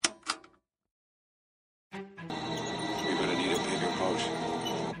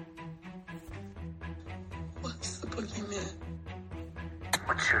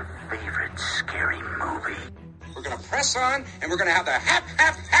son, and we're gonna have the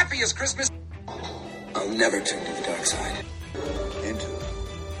happiest Christmas. I'll never turn to the dark side. Enter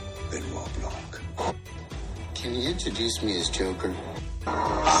Benoit Blanc. Can you introduce me as Joker?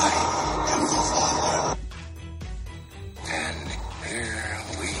 I am the father. And here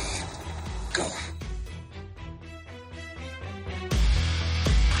we go.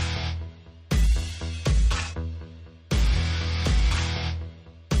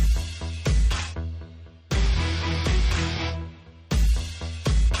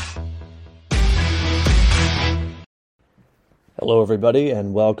 Hello everybody,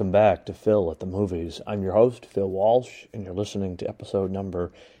 and welcome back to Phil at the Movies. I'm your host, Phil Walsh, and you're listening to episode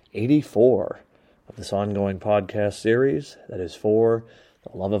number 84 of this ongoing podcast series that is for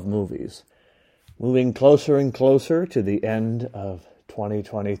the love of movies. Moving closer and closer to the end of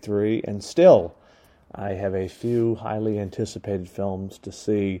 2023, and still, I have a few highly anticipated films to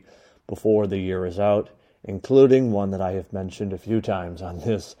see before the year is out, including one that I have mentioned a few times on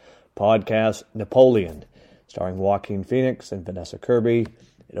this podcast, Napoleon, starring Joaquin Phoenix and Vanessa Kirby.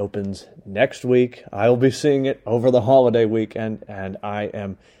 It opens next week. I will be seeing it over the holiday weekend, and I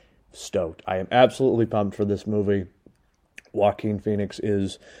am stoked. I am absolutely pumped for this movie. Joaquin Phoenix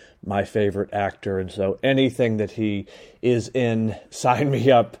is my favorite actor, and so anything that he is in, sign me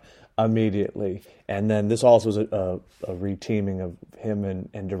up immediately. And then this also is a reteaming of him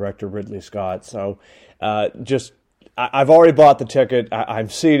and director Ridley Scott. So I've already bought the ticket. I'm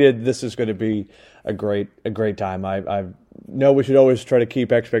seated. This is going to be a great time. I know we should always try to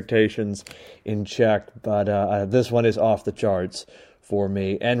keep expectations in check, but this one is off the charts for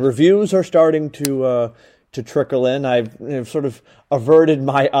me. And reviews are starting to trickle in. I've sort of averted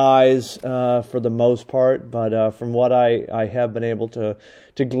my eyes for the most part, but from what I have been able to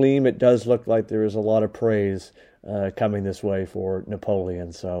glean, it does look like there is a lot of praise coming this way for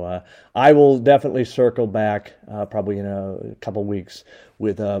Napoleon. So I will definitely circle back probably in a couple weeks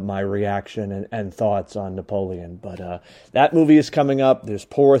with my reaction and thoughts on Napoleon. But that movie is coming up. There's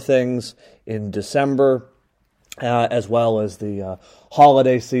Poor Things in December, as well as the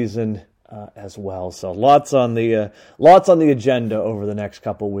holiday season as well. So lots on the agenda over the next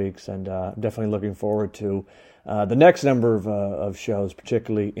couple weeks, and I'm definitely looking forward to the next number of shows,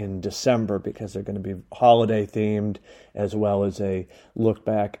 particularly in December, because they're going to be holiday themed, as well as a look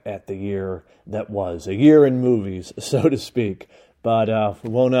back at the year that was, a year in movies, so to speak. But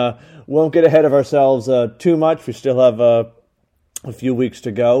we won't get ahead of ourselves too much. We still have a few weeks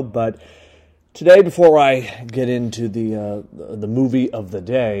to go. But today, before I get into the movie of the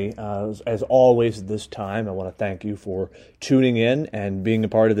day, as always at this time, I want to thank you for tuning in and being a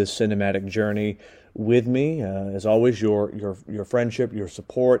part of this cinematic journey with me. As always, your friendship, your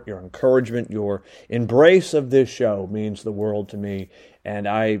support, your encouragement, your embrace of this show means the world to me, and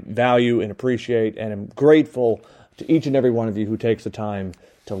I value and appreciate and am grateful to each and every one of you who takes the time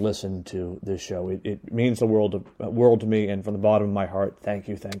to listen to this show. It means the world to me, and from the bottom of my heart, thank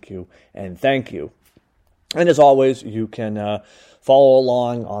you, and thank you. And as always, you can follow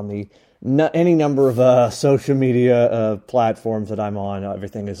along on any number of social media platforms that I'm on.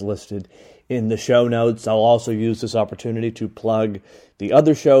 Everything is listed in the show notes. I'll also use this opportunity to plug the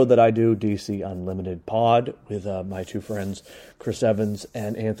other show that I do, DC Unlimited Pod, with my two friends, Chris Evans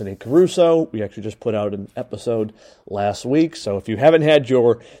and Anthony Caruso. We actually just put out an episode last week, so if you haven't had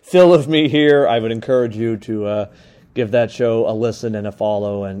your fill of me here, I would encourage you to give that show a listen and a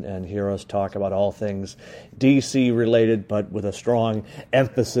follow and hear us talk about all things DC related, but with a strong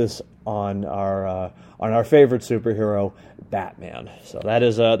emphasis on our favorite superhero, Batman. So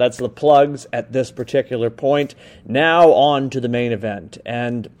that's the plugs at this particular point. Now on to the main event.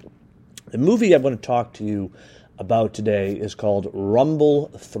 And the movie I'm going to talk to you about today is called Rumble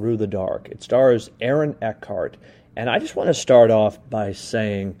Through the Dark. It stars Aaron Eckhart. And I just want to start off by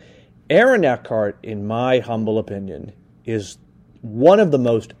saying Aaron Eckhart, in my humble opinion, is one of the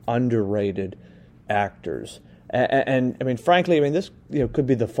most underrated actors. And I mean, frankly, this could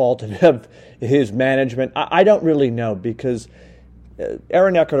be the fault of his management. I don't really know, because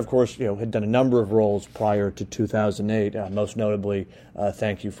Aaron Eckhart, of course, had done a number of roles prior to 2008. Most notably,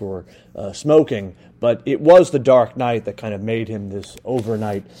 Thank You for Smoking. But it was The Dark Knight that kind of made him this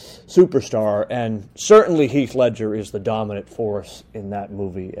overnight superstar. And certainly Heath Ledger is the dominant force in that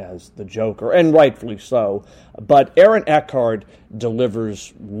movie as the Joker, and rightfully so. But Aaron Eckhart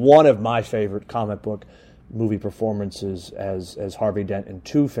delivers one of my favorite comic book movie performances as Harvey Dent in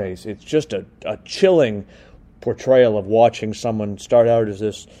Two-Face. It's just a chilling portrayal of watching someone start out as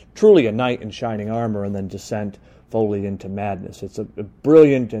this truly a knight in shining armor and then descent fully into madness. It's a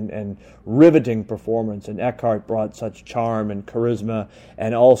brilliant and riveting performance, and Eckhart brought such charm and charisma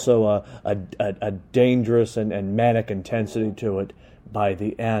and also a dangerous and manic intensity to it by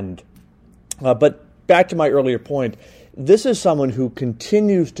the end. But back to my earlier point, this is someone who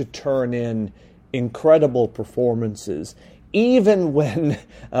continues to turn in incredible performances, even when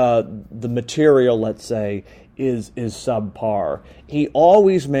the material, let's say, is subpar. He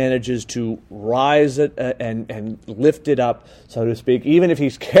always manages to rise it and lift it up, so to speak. Even if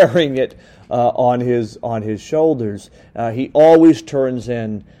he's carrying it on his shoulders, he always turns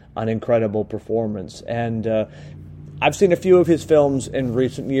in an incredible performance. And I've seen a few of his films in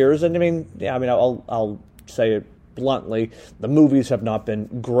recent years, and I'll say it bluntly, the movies have not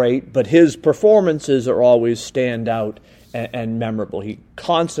been great, but his performances are always stand out and memorable. He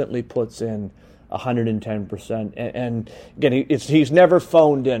constantly puts in 110%, and again, he's never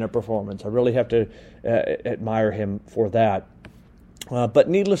phoned in a performance. I really have to admire him for that. But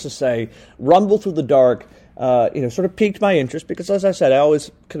needless to say, Rumble Through the Dark, sort of piqued my interest because, as I said, I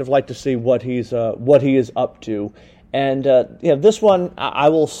always kind of like to see what he is up to. And this one, I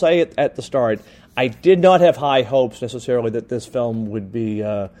will say it at the start, I did not have high hopes necessarily that this film would be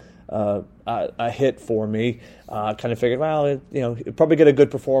a hit for me. Kind of figured, well, it'll probably get a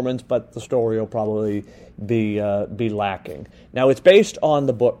good performance, but the story will probably be lacking. Now, it's based on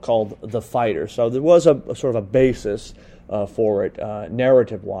the book called The Fighter, so there was a sort of a basis for it,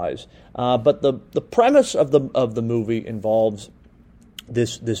 narrative-wise. But the premise of the movie involves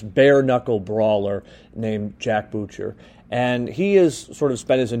this bare-knuckle brawler named Jack Butcher, and he has sort of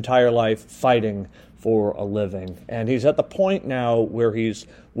spent his entire life fighting for a living. And he's at the point now where he's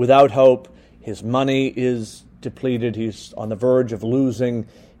without hope. His money is depleted. He's on the verge of losing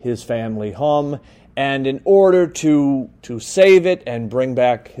his family home. And in order to save it and bring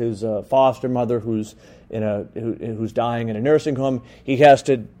back his foster mother, who's dying in a nursing home, he has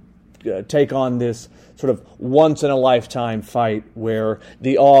to take on this sort of once-in-a-lifetime fight where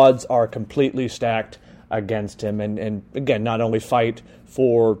the odds are completely stacked against him. And again, not only fight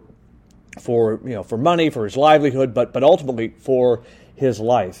for money, for his livelihood, but ultimately for his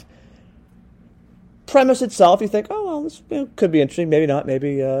life. Premise itself, you think, oh, well, this could be interesting. Maybe not.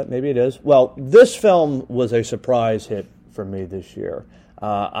 Maybe it is. Well, this film was a surprise hit for me this year.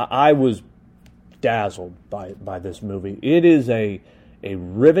 I was dazzled by this movie. It is a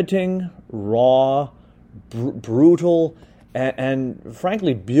riveting, raw, brutal, and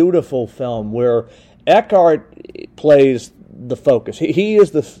frankly beautiful film where Eckhart plays the focus. He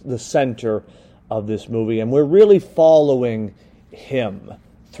is the center of this movie, and we're really following him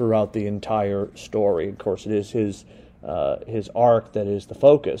throughout the entire story. Of course, it is his arc that is the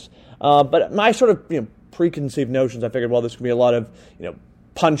focus. But my sort of preconceived notions, I figured, well, this could be a lot of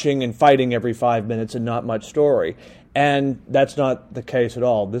punching and fighting every 5 minutes and not much story. And that's not the case at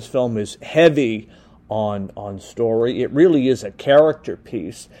all. This film is heavy on story. It really is a character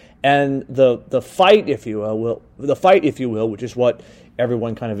piece. And the fight, if you will, which is what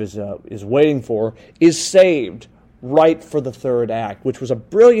everyone kind of is waiting for, is saved right for the third act, which was a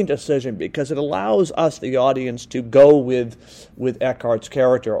brilliant decision because it allows us, the audience, to go with Eckhart's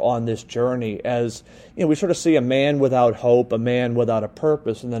character on this journey as we sort of see a man without hope, a man without a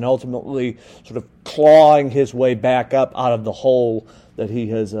purpose, and then ultimately sort of clawing his way back up out of the hole that he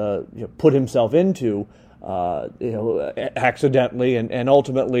has put himself into. Accidentally, and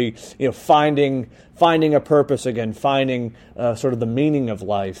ultimately, finding a purpose again, finding sort of the meaning of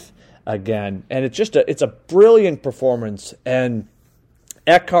life again, and it's a brilliant performance. And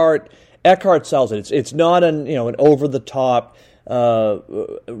Eckhart sells it. It's not an over the top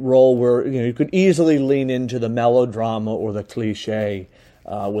role where you could easily lean into the melodrama or the cliche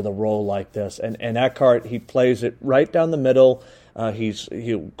with a role like this. And Eckhart, he plays it right down the middle. He's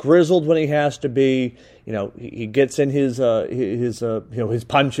grizzled when he has to be. He gets in his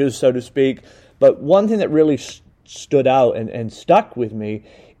punches, so to speak. But one thing that really stood out and stuck with me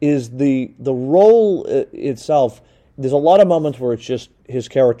is the role itself. There's a lot of moments where it's just his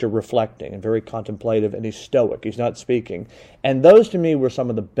character reflecting and very contemplative, and he's stoic. He's not speaking. And those, to me, were some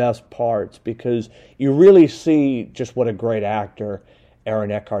of the best parts because you really see just what a great actor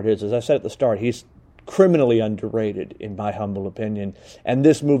Aaron Eckhart is. As I said at the start, he's criminally underrated, in my humble opinion. And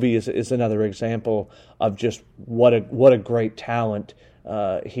this movie is another example of just what a great talent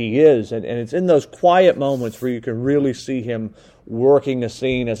he is. And it's in those quiet moments where you can really see him working a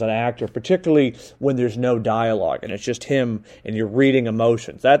scene as an actor, particularly when there's no dialogue and it's just him and you're reading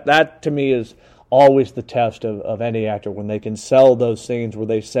emotions. That to me is always the test of any actor, when they can sell those scenes where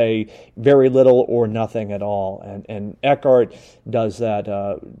they say very little or nothing at all. And Eckhart does that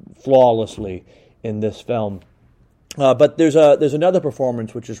flawlessly in this film. But there's another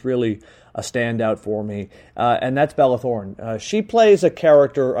performance which is really a standout for me, and that's Bella Thorne. She plays a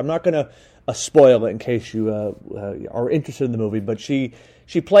character. I'm not going to spoil it in case you are interested in the movie, but she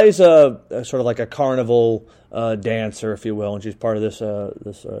plays a sort of like a carnival dancer, if you will, and she's part of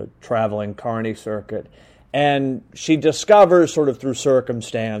this traveling carny circuit. And she discovers, sort of through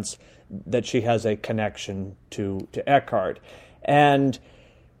circumstance, that she has a connection to Eckhart, and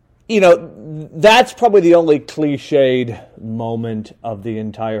that's probably the only cliched moment of the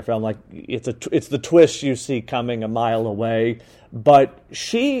entire film. Like it's the twist you see coming a mile away, but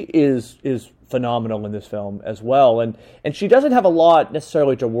she is phenomenal in this film as well, and she doesn't have a lot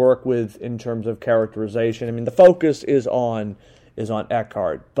necessarily to work with in terms of characterization. I mean, the focus is on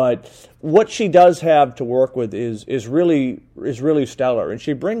Eckhart, but what she does have to work with is really stellar, and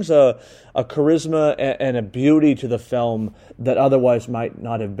she brings a charisma and a beauty to the film that otherwise might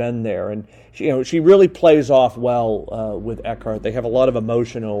not have been there. And she really plays off well with Eckhart. They have a lot of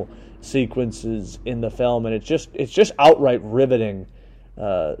emotional sequences in the film, and it's just outright riveting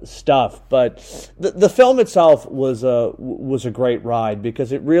stuff. But the film itself was a great ride,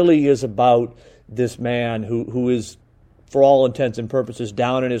 because it really is about this man who is, for all intents and purposes,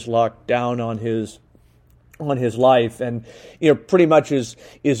 down in his luck, down on his life, and pretty much is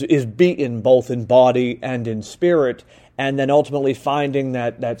beaten both in body and in spirit, and then ultimately finding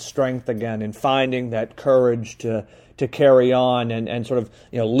that strength again, and finding that courage to carry on and sort of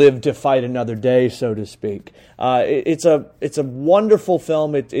live to fight another day, so to speak. It's a wonderful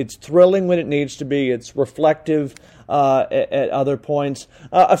film. It's thrilling when it needs to be. It's reflective at other points.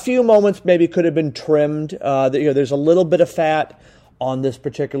 A few moments maybe could have been trimmed. There's a little bit of fat on this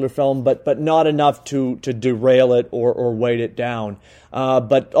particular film, but not enough to derail it or weight it down.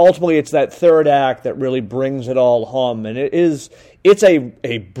 But ultimately, it's that third act that really brings it all home, and it's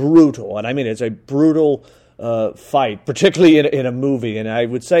a brutal, and I mean it's a brutal fight, particularly in a movie. And I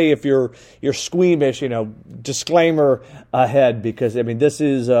would say if you're squeamish, disclaimer ahead, because I mean this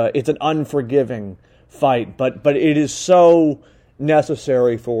is it's an unforgiving fight, but it is so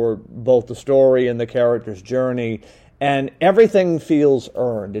necessary for both the story and the character's journey, and everything feels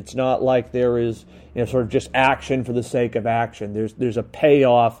earned. It's not like there is sort of just action for the sake of action. There's a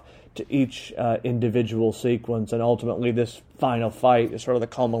payoff to each individual sequence, and ultimately this final fight is sort of the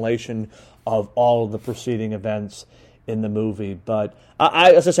culmination of all of the preceding events in the movie. But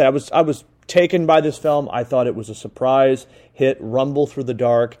as I said, I was taken by this film. I thought it was a surprise hit, rumble through the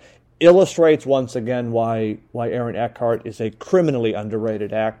dark. Illustrates once again why Aaron Eckhart is a criminally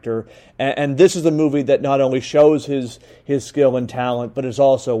underrated actor, and this is a movie that not only shows his skill and talent, but is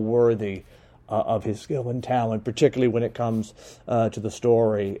also worthy of his skill and talent, particularly when it comes to the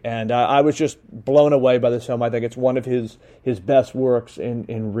story. And I was just blown away by this film. I think it's one of his best works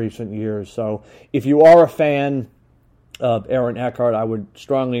in recent years. So if you are a fan of Aaron Eckhart, I would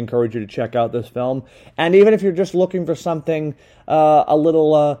strongly encourage you to check out this film. And even if you're just looking for something a little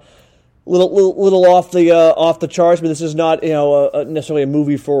off the charts, but this is not necessarily a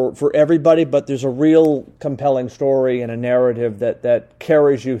movie for everybody. But there's a real compelling story and a narrative that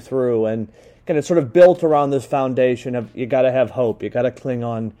carries you through, and kind of sort of built around this foundation of you got to have hope, you got to cling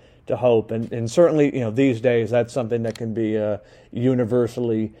on to hope, and certainly these days that's something that can be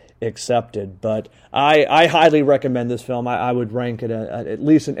universally accepted. But I highly recommend this film. I would rank it at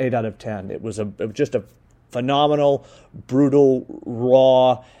least an 8 out of 10. It was just a phenomenal, brutal,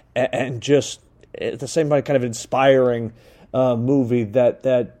 raw, and just at the same time kind of inspiring movie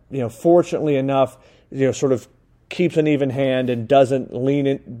that fortunately enough sort of keeps an even hand and doesn't lean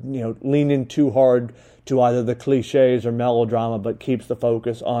in too hard to either the cliches or melodrama, but keeps the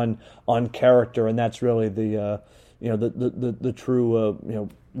focus on character, and that's really the true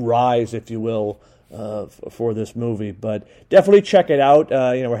rise, if you will, for this movie. But definitely check it out.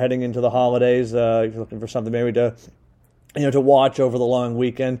 We're heading into the holidays. If you're looking for something maybe to watch over the long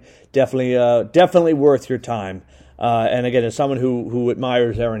weekend, definitely worth your time. And again, as someone who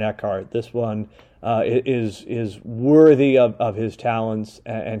admires Aaron Eckhart, this one is worthy of his talents,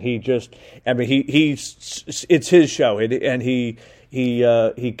 and it's his show, and he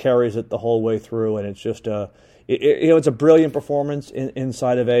carries it the whole way through, and it's just it's a brilliant performance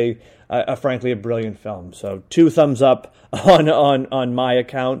inside of a frankly a brilliant film. So 2 thumbs up on my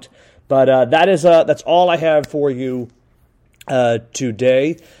account. But that's all I have for you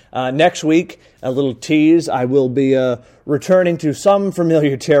today. Next week, a little tease, I will be returning to some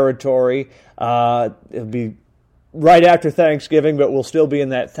familiar territory. It'll be right after Thanksgiving, but we'll still be in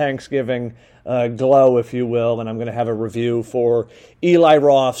that Thanksgiving glow, if you will, and I'm going to have a review for Eli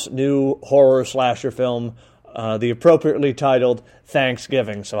Roth's new horror slasher film, the appropriately titled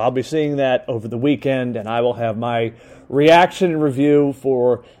Thanksgiving. So I'll be seeing that over the weekend, and I will have my reaction and review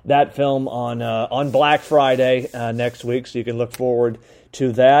for that film on Black Friday next week, so you can look forward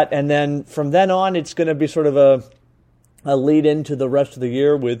to that. And then from then on, it's going to be sort of a lead into the rest of the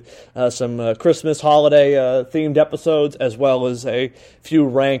year with some Christmas holiday themed episodes, as well as a few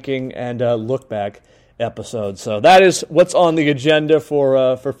ranking and look back episodes. So that is what's on the agenda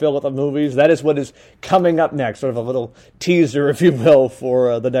for Phil at the Movies. That is what is coming up next, sort of a little teaser, if you will,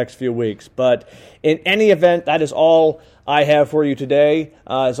 for the next few weeks. But in any event, that is all I have for you today.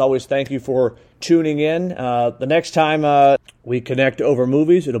 As always, thank you for tuning in. The next time we connect over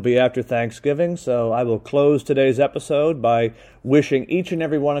movies, it'll be after Thanksgiving, so I will close today's episode by wishing each and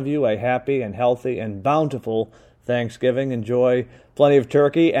every one of you a happy and healthy and bountiful Thanksgiving. Enjoy plenty of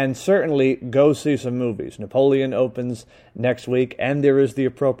turkey, and certainly go see some movies. Napoleon opens next week, and there is the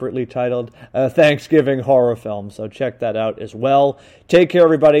appropriately titled Thanksgiving horror film, so check that out as well. Take care,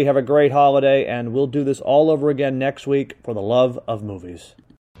 everybody. Have a great holiday, and we'll do this all over again next week for the love of movies.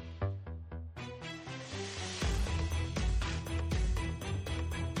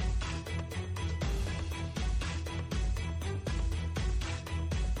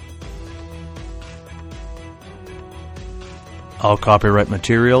 All copyright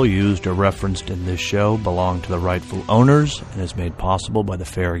material used or referenced in this show belong to the rightful owners and is made possible by the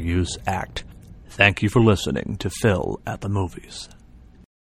Fair Use Act. Thank you for listening to Phil at the Movies.